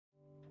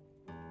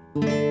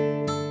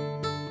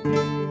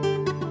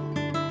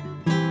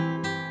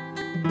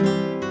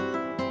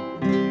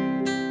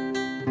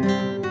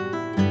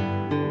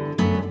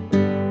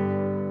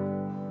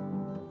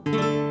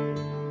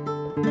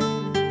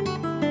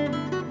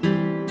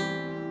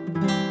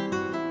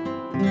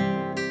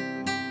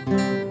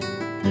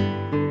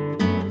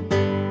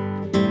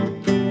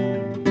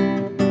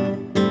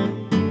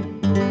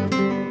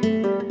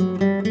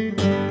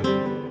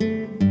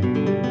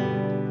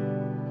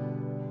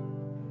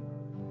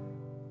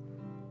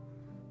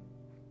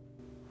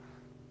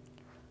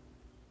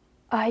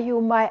Are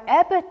you my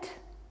abbot?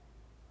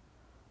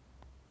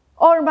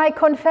 Or my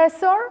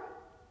confessor?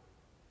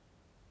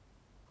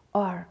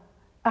 Or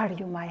are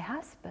you my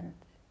husband?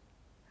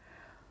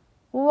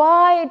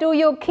 Why do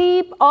you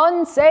keep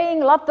on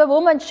saying, let the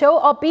woman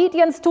show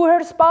obedience to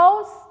her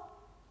spouse?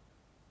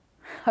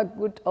 A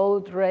good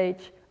old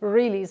rage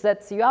really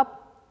sets you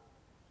up,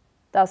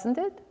 doesn't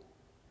it?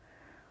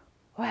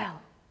 Well,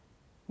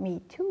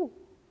 me too.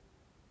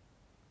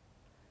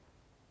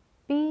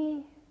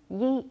 Be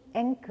ye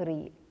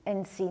angry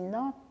and sin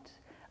not.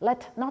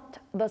 Let not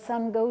the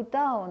sun go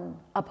down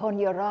upon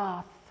your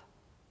wrath.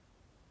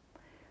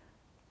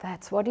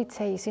 That's what it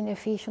says in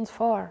Ephesians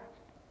 4.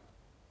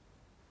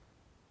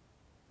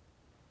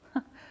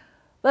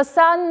 The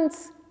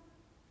sun's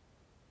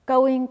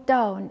going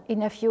down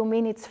in a few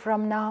minutes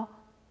from now.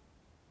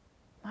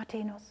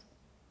 Martinus.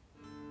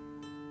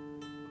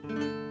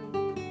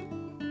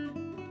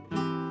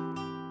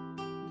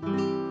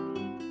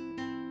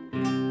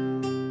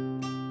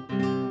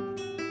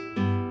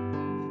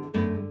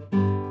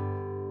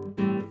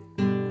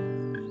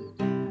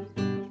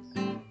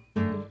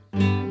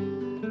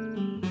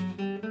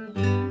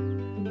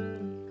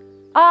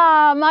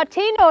 Ah,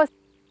 Martinus.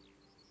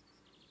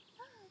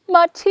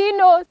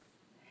 Martinus.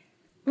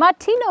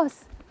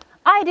 Martinus.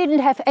 I didn't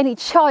have any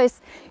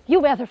choice. You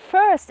were the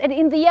first, and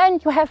in the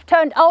end you have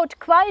turned out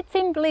quite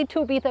simply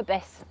to be the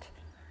best.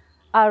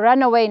 A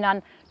runaway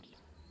nun.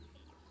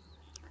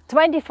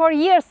 24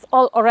 years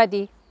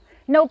already.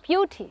 No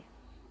beauty.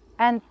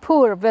 And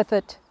poor with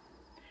it.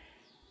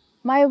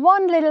 My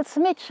one little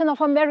smidgen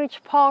of a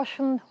marriage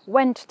portion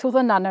went to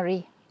the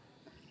nunnery.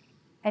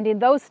 And in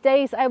those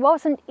days I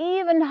wasn't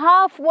even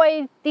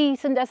halfway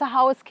decent as a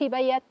housekeeper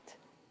yet,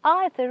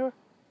 either.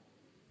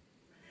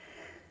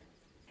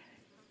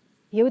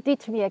 You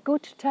did me a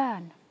good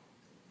turn.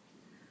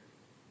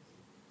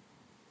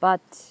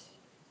 But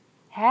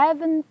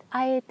haven't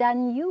I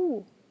done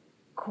you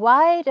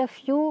quite a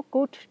few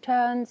good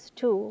turns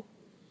too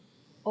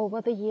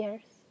over the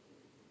years?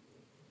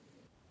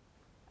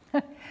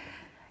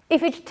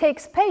 If it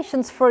takes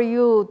patience for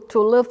you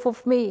to live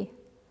with me,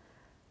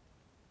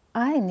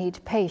 I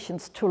need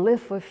patience to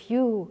live with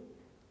you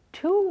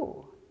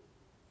too.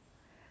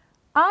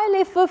 I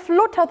live with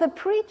Luther the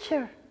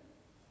preacher.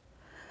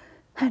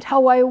 And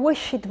how I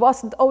wish it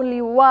wasn't only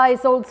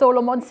wise old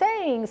Solomon's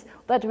sayings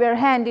that were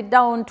handed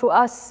down to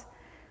us,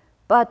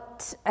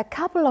 but a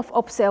couple of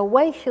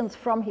observations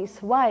from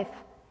his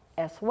wife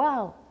as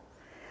well,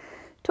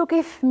 to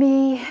give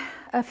me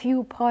a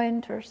few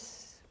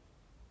pointers.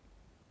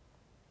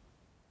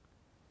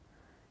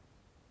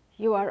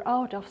 You are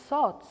out of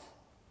sorts,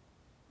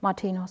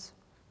 Martinus.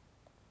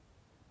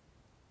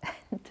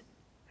 And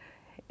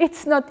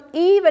it's not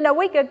even a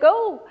week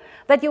ago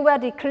that you were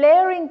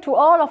declaring to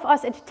all of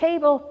us at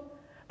table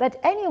that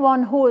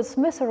anyone who is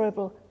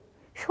miserable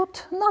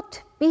should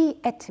not be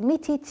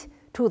admitted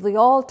to the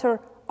altar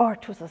or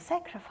to the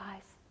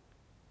sacrifice.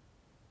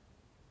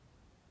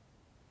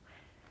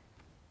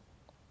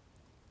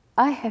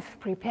 I have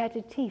prepared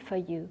a tea for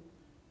you.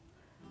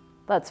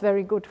 That's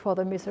very good for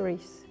the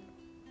miseries.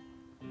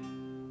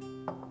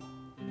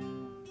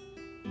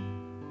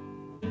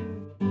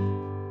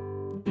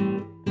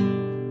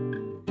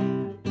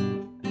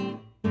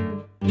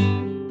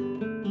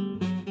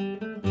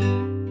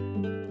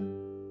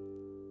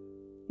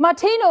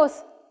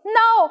 Martinus,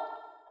 no,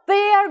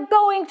 they are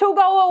going to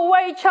go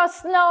away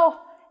just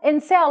now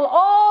and sell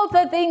all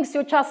the things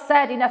you just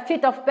said in a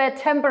fit of bad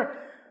temper,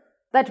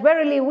 that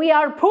verily we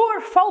are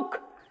poor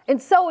folk,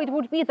 and so it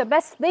would be the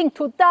best thing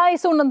to die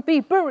soon and be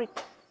buried.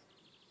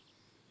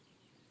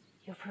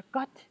 You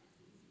forgot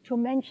to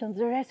mention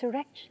the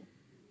resurrection.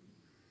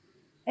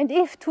 And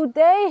if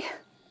today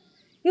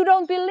you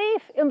don't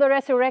believe in the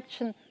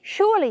resurrection,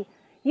 surely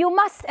you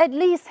must at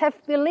least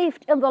have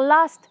believed in the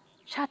last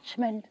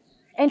judgment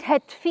and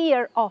had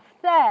fear of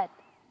that.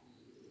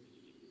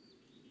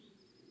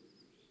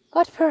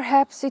 But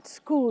perhaps it's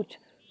good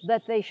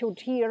that they should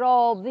hear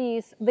all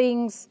these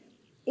things.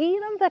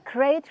 Even the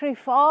great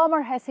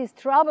reformer has his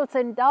troubles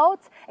and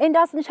doubts and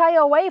doesn't shy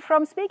away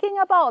from speaking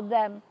about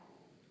them.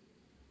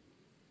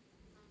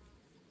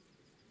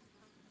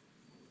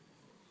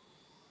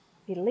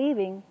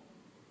 Believing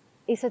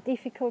is a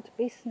difficult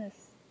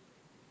business.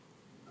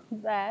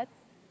 That's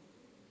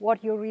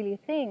what you really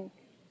think.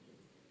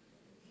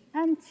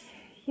 And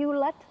you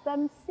let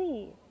them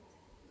see it.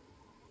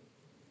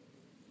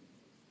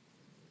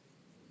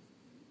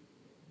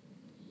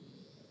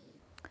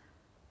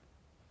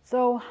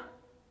 So,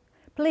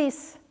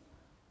 please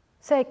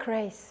say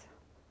grace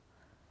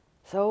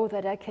so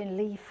that I can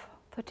leave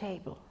the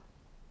table.